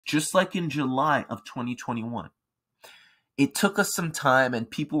just like in July of 2021. It took us some time, and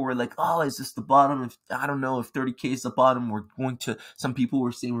people were like, oh, is this the bottom? I don't know if 30K is the bottom. Some people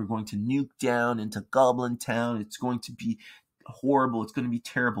were saying we're going to nuke down into Goblin Town. It's going to be horrible. It's going to be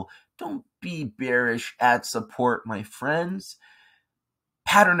terrible. Don't be bearish. Add support, my friends.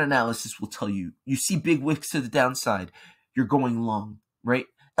 Pattern analysis will tell you. You see big wicks to the downside, you're going long, right?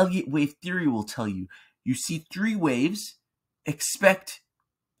 Elliott wave theory will tell you. You see 3 waves, expect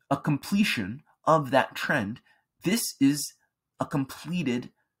a completion of that trend. This is a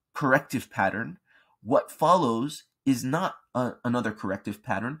completed corrective pattern. What follows is not another corrective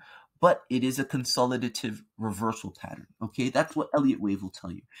pattern, but it is a consolidative reversal pattern. Okay, that's what Elliott wave will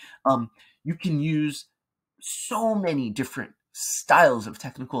tell you. You can use so many different styles of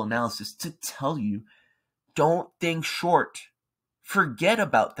technical analysis to tell you, don't think short. Forget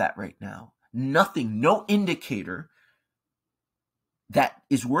about that right now. Nothing, no indicator that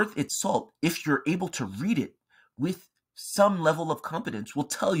is worth its salt, if you're able to read it with some level of confidence, will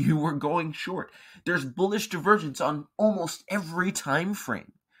tell you we're going short. There's bullish divergence on almost every time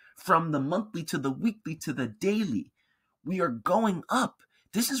frame, from the monthly to the weekly to the daily. We are going up.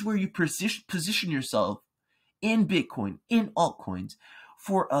 This is where you position yourself in Bitcoin, in altcoins,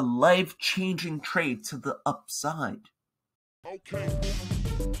 for a life-changing trade to the upside. Okay.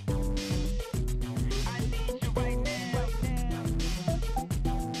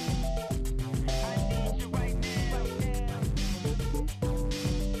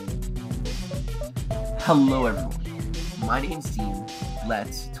 Hello everyone, my name's Dean.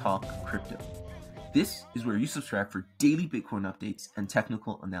 Let's talk crypto. This is where you subscribe for daily Bitcoin updates and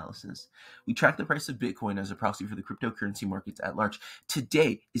technical analysis. We track the price of Bitcoin as a proxy for the cryptocurrency markets at large.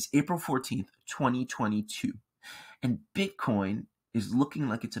 Today is April 14th, 2022, and Bitcoin is looking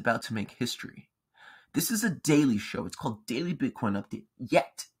like it's about to make history. This is a daily show. It's called Daily Bitcoin Update,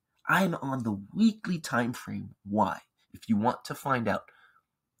 yet I'm on the weekly time frame. Why? If you want to find out,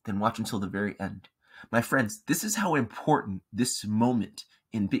 then watch until the very end. My friends, this is how important this moment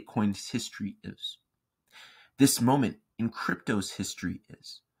in Bitcoin's history is. This moment in crypto's history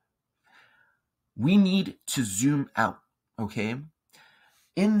is. We need to zoom out, okay?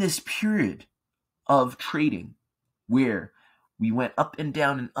 In this period of trading where we went up and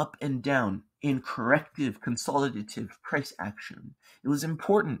down in corrective, consolidative price action, it was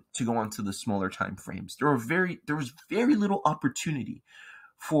important to go onto the smaller time frames. There was very little opportunity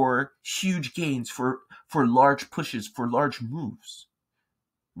for huge gains, for large pushes, for large moves,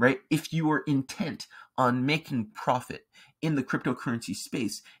 right? If you were intent on making profit in the cryptocurrency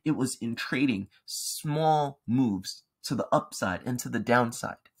space, it was in trading small moves to the upside and to the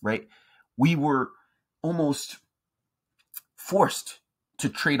downside, right? We were almost forced to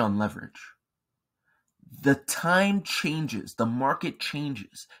trade on leverage. The time changes, the market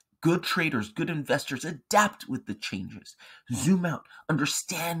changes. Good traders, good investors adapt with the changes. Zoom out.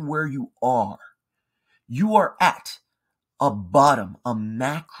 Understand where you are. You are at a bottom, a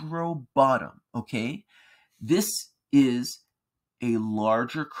macro bottom, okay? This is a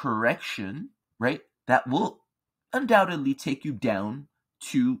larger correction, right? That will undoubtedly take you down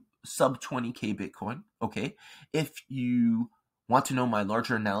to sub 20K Bitcoin, okay? If you want to know my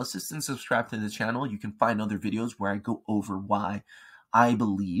larger analysis, then subscribe to the channel. You can find other videos where I go over why I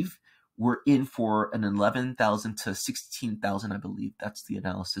believe we're in for an 11,000 to 16,000, I believe that's the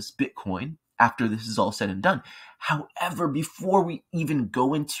analysis, Bitcoin, after this is all said and done. However, before we even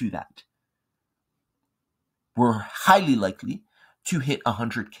go into that, we're highly likely to hit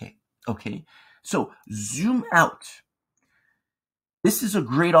 100K, okay? So zoom out. This is a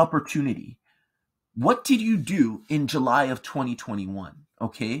great opportunity. What did you do in July of 2021,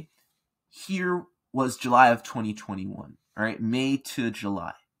 okay? Here was July of 2021. All right, May to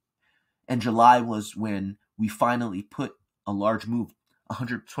July. And July was when we finally put a large move,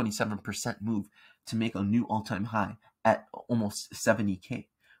 127% move, to make a new all-time high at almost 70K.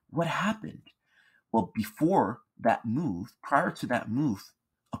 What happened? Well, before that move, prior to that move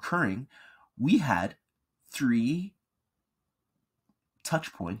occurring, we had 3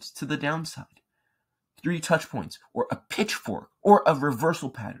 touch points to the downside. 3 touch points, or a pitchfork, or a reversal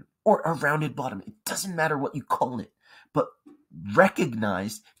pattern, or a rounded bottom. It doesn't matter what you call it. But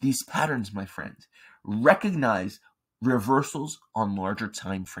recognize these patterns, my friends. Recognize reversals on larger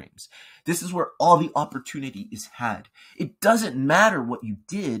time frames. This is where all the opportunity is had. It doesn't matter what you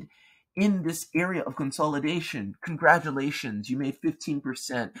did in this area of consolidation. Congratulations, you made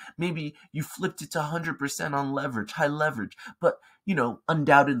 15%. Maybe you flipped it to 100% on leverage, high leverage. But,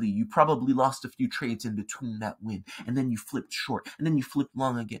 undoubtedly, you probably lost a few trades in between that win. And then you flipped short. And then you flipped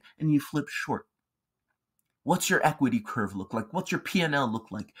long again. And you flipped short. What's your equity curve look like? What's your P&L look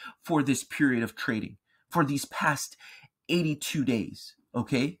like for this period of trading, for these past 82 days,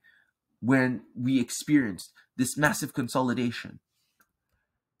 okay? When we experienced this massive consolidation.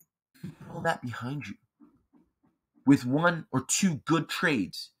 All that behind you. With 1 or 2 good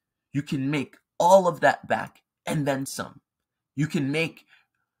trades, you can make all of that back and then some. You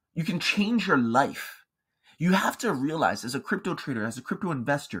can change your life. You have to realize, as a crypto trader, as a crypto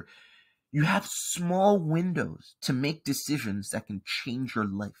investor, you have small windows to make decisions that can change your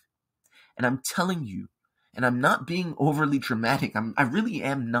life. And I'm telling you, and I'm not being overly dramatic, I really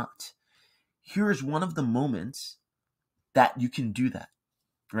am not. Here is one of the moments that you can do that,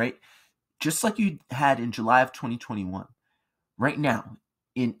 right? Just like you had in July of 2021. Right now,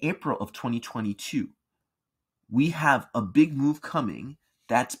 in April of 2022, we have a big move coming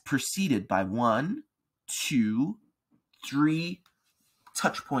that's preceded by 1, 2, 3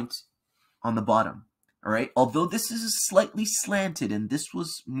 touch points on the bottom. All right. Although this is slightly slanted and this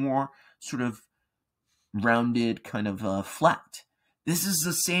was more sort of rounded, kind of flat. This is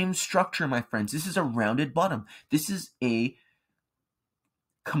the same structure, my friends. This is a rounded bottom. This is a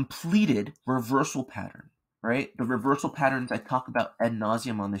completed reversal pattern, right? The reversal patterns I talk about ad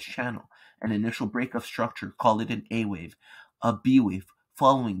nauseum on this channel. An initial break of structure, call it an A wave, a B wave,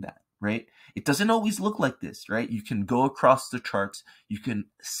 following that, right? It doesn't always look like this, right? You can go across the charts, you can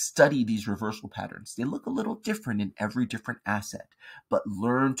study these reversal patterns. They look a little different in every different asset, but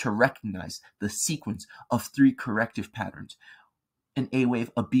learn to recognize the sequence of 3 corrective patterns. An A wave,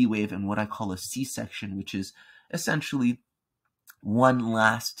 a B wave, and what I call a C section, which is essentially one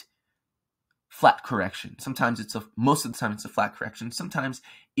last flat correction. Most of the time it's a flat correction. Sometimes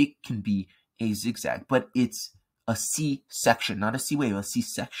it can be a zigzag, but it's a C section, not a C wave, a C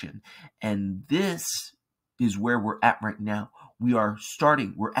section. And this is where we're at right now. We're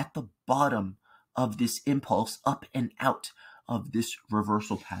at the bottom of this impulse up and out of this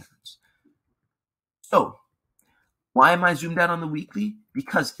reversal patterns. So why am I zoomed out on the weekly?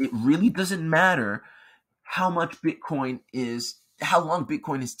 Because it really doesn't matter how long Bitcoin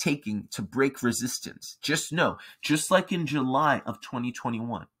is taking to break resistance. Just know, just like in July of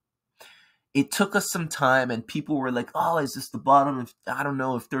 2021, it took us some time and people were like, oh, is this the bottom? I don't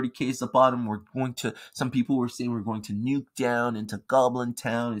know if 30K is the bottom. Some people were saying we're going to nuke down into Goblin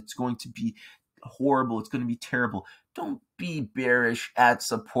Town. It's going to be horrible. It's going to be terrible. Don't be bearish, add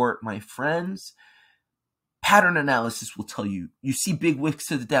support, my friends. Pattern analysis will tell you. You see big wicks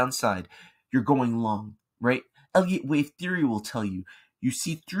to the downside, you're going long, right? Elliott wave theory will tell you. You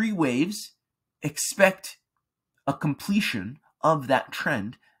see 3 waves, expect a completion of that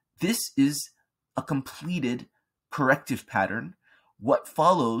trend. This is a completed corrective pattern. What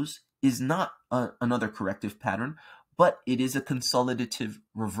follows is not another corrective pattern, but it is a consolidative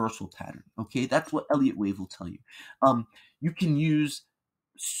reversal pattern. Okay, that's what Elliott wave will tell you. You can use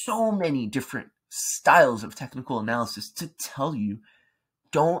so many different styles of technical analysis to tell you,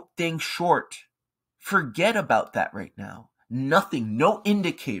 don't think short. Forget about that right now. Nothing, no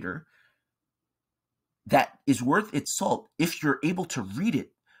indicator that is worth its salt, if you're able to read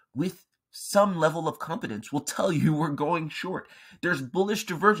it with some level of confidence, will tell you we're going short. There's bullish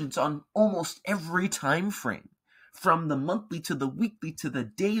divergence on almost every time frame, from the monthly to the weekly to the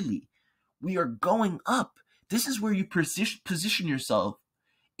daily. We are going up. This is where you position yourself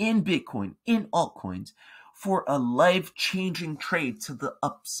in Bitcoin, in altcoins, for a life-changing trade to the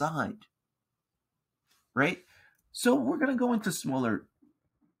upside. Right? So we're going to go into the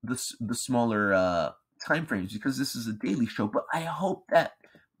smaller time frames because this is a daily show, but I hope that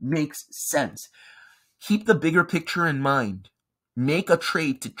makes sense. Keep the bigger picture in mind. Make a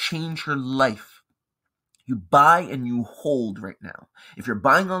trade to change your life. You buy and you hold right now. If you're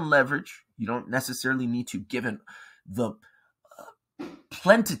buying on leverage, you don't necessarily need to, given the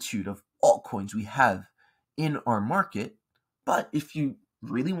plentitude of altcoins we have in our market. But if you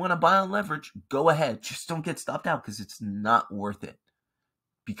really want to buy on leverage, go ahead. Just don't get stopped out because it's not worth it.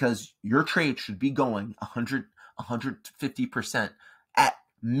 Because your trade should be going 100, 150% at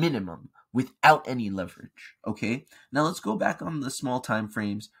minimum without any leverage. Okay? Now let's go back on the small time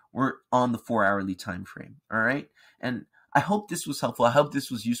frames. We're on the 4-hourly time frame. All right? And I hope this was helpful. I hope this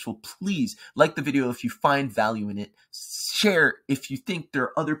was useful. Please like the video if you find value in it. Share if you think there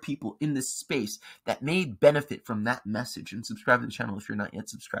are other people in this space that may benefit from that message. And subscribe to the channel if you're not yet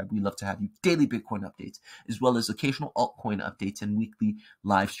subscribed. We'd love to have you. Daily Bitcoin updates, as well as occasional altcoin updates and weekly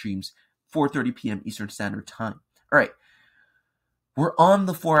live streams, 4:30 p.m. Eastern Standard Time. All right. We're on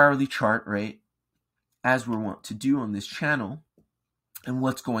the 4-hourly chart, right? As we want to do on this channel. And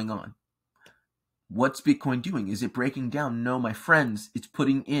what's going on? What's Bitcoin doing? Is it breaking down? No, my friends, it's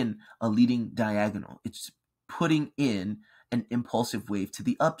putting in a leading diagonal. It's putting in an impulsive wave to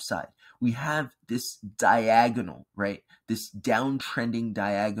the upside. We have this diagonal, right? This downtrending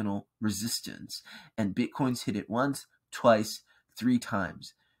diagonal resistance, and Bitcoin's hit it once, twice, 3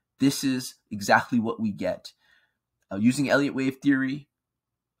 times. This is exactly what we get. Using Elliott wave theory,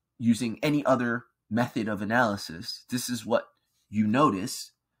 using any other method of analysis, this is what you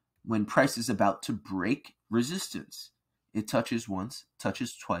notice when price is about to break resistance. It touches once,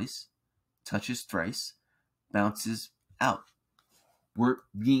 touches twice, touches thrice, bounces out.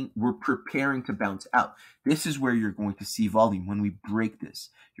 We're preparing to bounce out. This is where you're going to see volume. When we break this,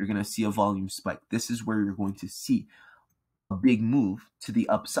 you're going to see a volume spike. This is where you're going to see a big move to the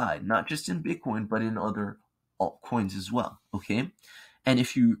upside, not just in Bitcoin, but in other altcoins as well, okay? And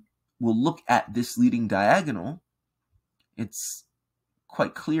if you will look at this leading diagonal, it's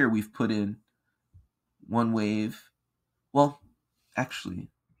quite clear we've put in one wave. Well, actually,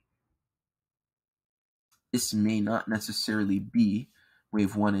 this may not necessarily be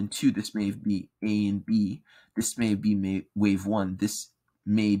wave 1 and 2. This may be A and B. This may be wave 1. This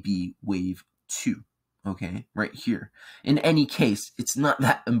may be wave 2. Okay, right here. In any case, it's not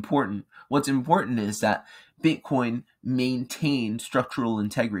that important. What's important is that Bitcoin maintained structural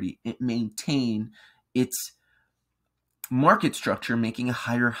integrity. It maintained its market structure, making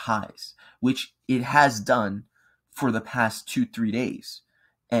higher highs, which it has done for the past 2-3 days.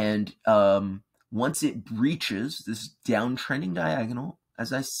 And once it breaches this downtrending diagonal,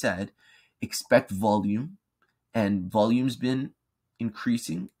 as I said, expect volume, and volume's been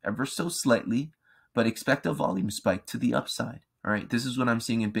increasing ever so slightly, but expect a volume spike to the upside. All right, this is what I'm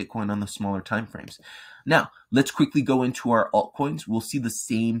seeing in Bitcoin on the smaller time frames. Now, let's quickly go into our altcoins. We'll see the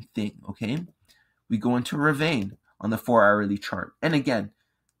same thing, okay? We go into Revain on the 4-hourly chart. And again,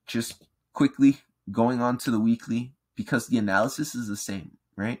 just quickly going on to the weekly, because the analysis is the same,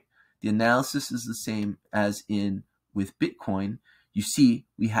 right? The analysis is the same as in with Bitcoin. You see,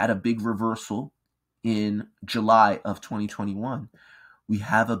 we had a big reversal in July of 2021. We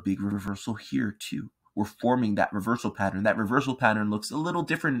have a big reversal here too. We're forming that reversal pattern. That reversal pattern looks a little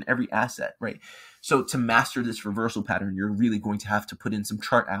different in every asset, right? So to master this reversal pattern, you're really going to have to put in some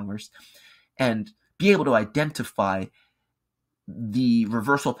chart hours and be able to identify the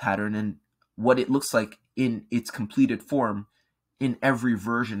reversal pattern and what it looks like in its completed form in every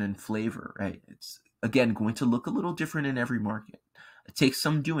version and flavor, right? It's, again, going to look a little different in every market. It takes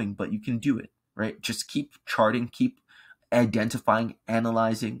some doing, but you can do it, right? Just keep charting, keep identifying,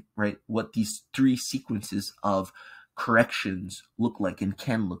 analyzing, right, what these 3 sequences of corrections look like and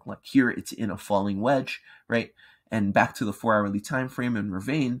can look like. Here, it's in a falling wedge, right? And back to the 4-hourly time frame in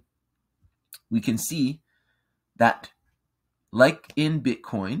Revain, we can see that, like in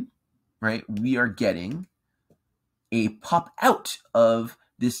Bitcoin, right, we are getting a pop out of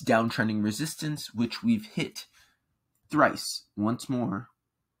this downtrending resistance, which we've hit thrice. Once more,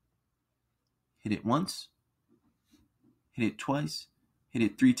 hit it once, hit it twice, hit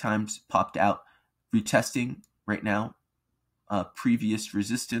it 3 times, popped out, retesting right now, previous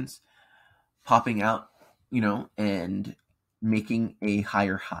resistance, popping out, and making a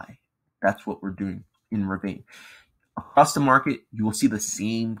higher high. That's what we're doing in Revain. Across the market, you will see the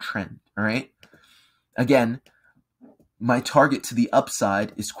same trend, all right? Again, my target to the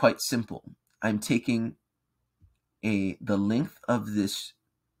upside is quite simple. I'm taking the length of this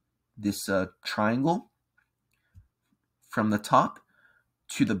triangle from the top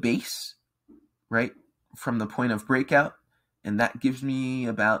to the base, right, from the point of breakout, and that gives me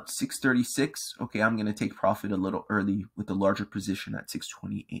about 636. Okay, I'm going to take profit a little early with a larger position at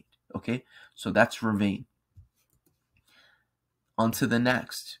 628. Okay, so that's Revain. On to the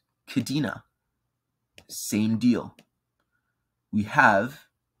next, Kadena. Same deal. We have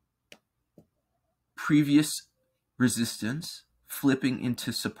previous resistance flipping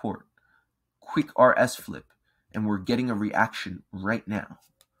into support. Quick RS flip. And we're getting a reaction right now.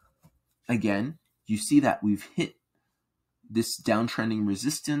 Again, you see that we've hit this downtrending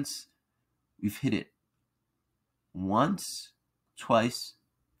resistance. We've hit it once, twice,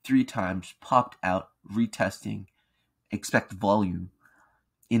 3 times, popped out, retesting. Expect volume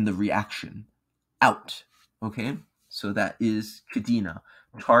in the reaction out. Okay, so that is Kadena.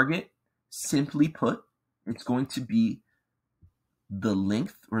 Target, simply put, it's going to be the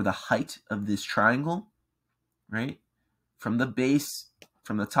length or the height of this triangle, right? From the base,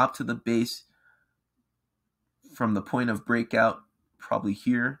 from the top to the base, from the point of breakout, probably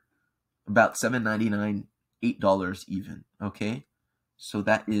here, about $7.99, $8 even, okay? So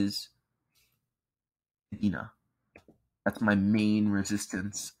that is Kadena. That's my main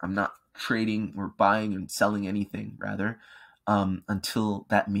resistance. I'm not trading or buying and selling anything, rather, until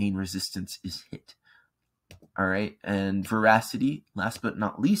that main resistance is hit. All right, and Verasity, last but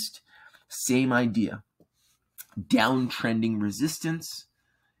not least, same idea. Downtrending resistance,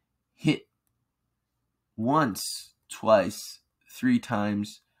 hit once, twice, 3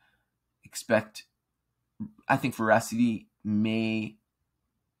 times. I think Verasity may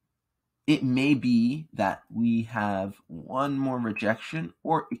be that we have one more rejection,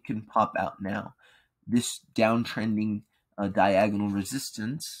 or it can pop out now. This downtrending diagonal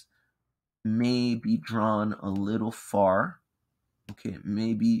resistance may be drawn a little far. Okay,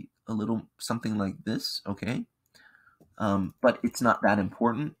 maybe a little something like this. Okay, but it's not that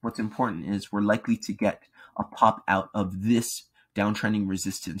important. What's important is we're likely to get a pop out of this downtrending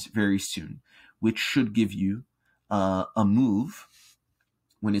resistance very soon, which should give you a move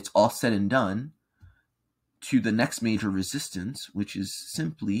when it's all said and done to the next major resistance, which is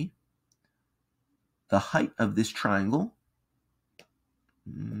simply the height of this triangle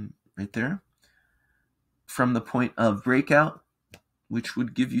right there from the point of breakout, which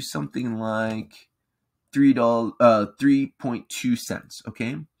would give you something like $3.2 cents.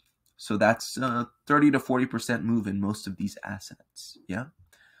 Okay, so that's 30 to 40% move in most of these assets. Yeah,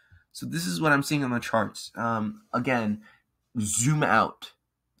 so this is what I'm seeing on the charts. Again, zoom out.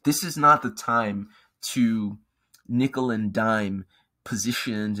 This is not the time to nickel and dime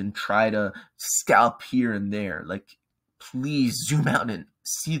positions and try to scalp here and there. Like, please zoom out and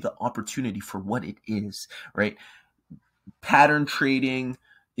see the opportunity for what it is, right? Pattern trading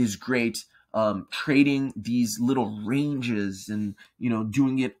is great. Trading these little ranges and,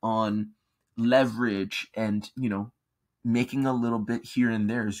 doing it on leverage and, making a little bit here and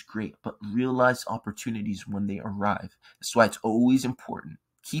there is great, but realize opportunities when they arrive. That's why it's always important.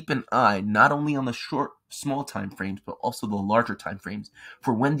 Keep an eye not only on the small time frames, but also the larger time frames.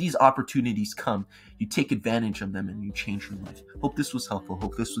 For when these opportunities come, you take advantage of them and you change your life. Hope this was helpful.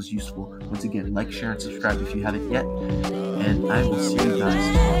 Hope this was useful. Once again, like, share, and subscribe if you haven't yet. And I will see you guys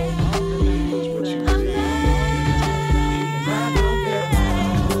tomorrow.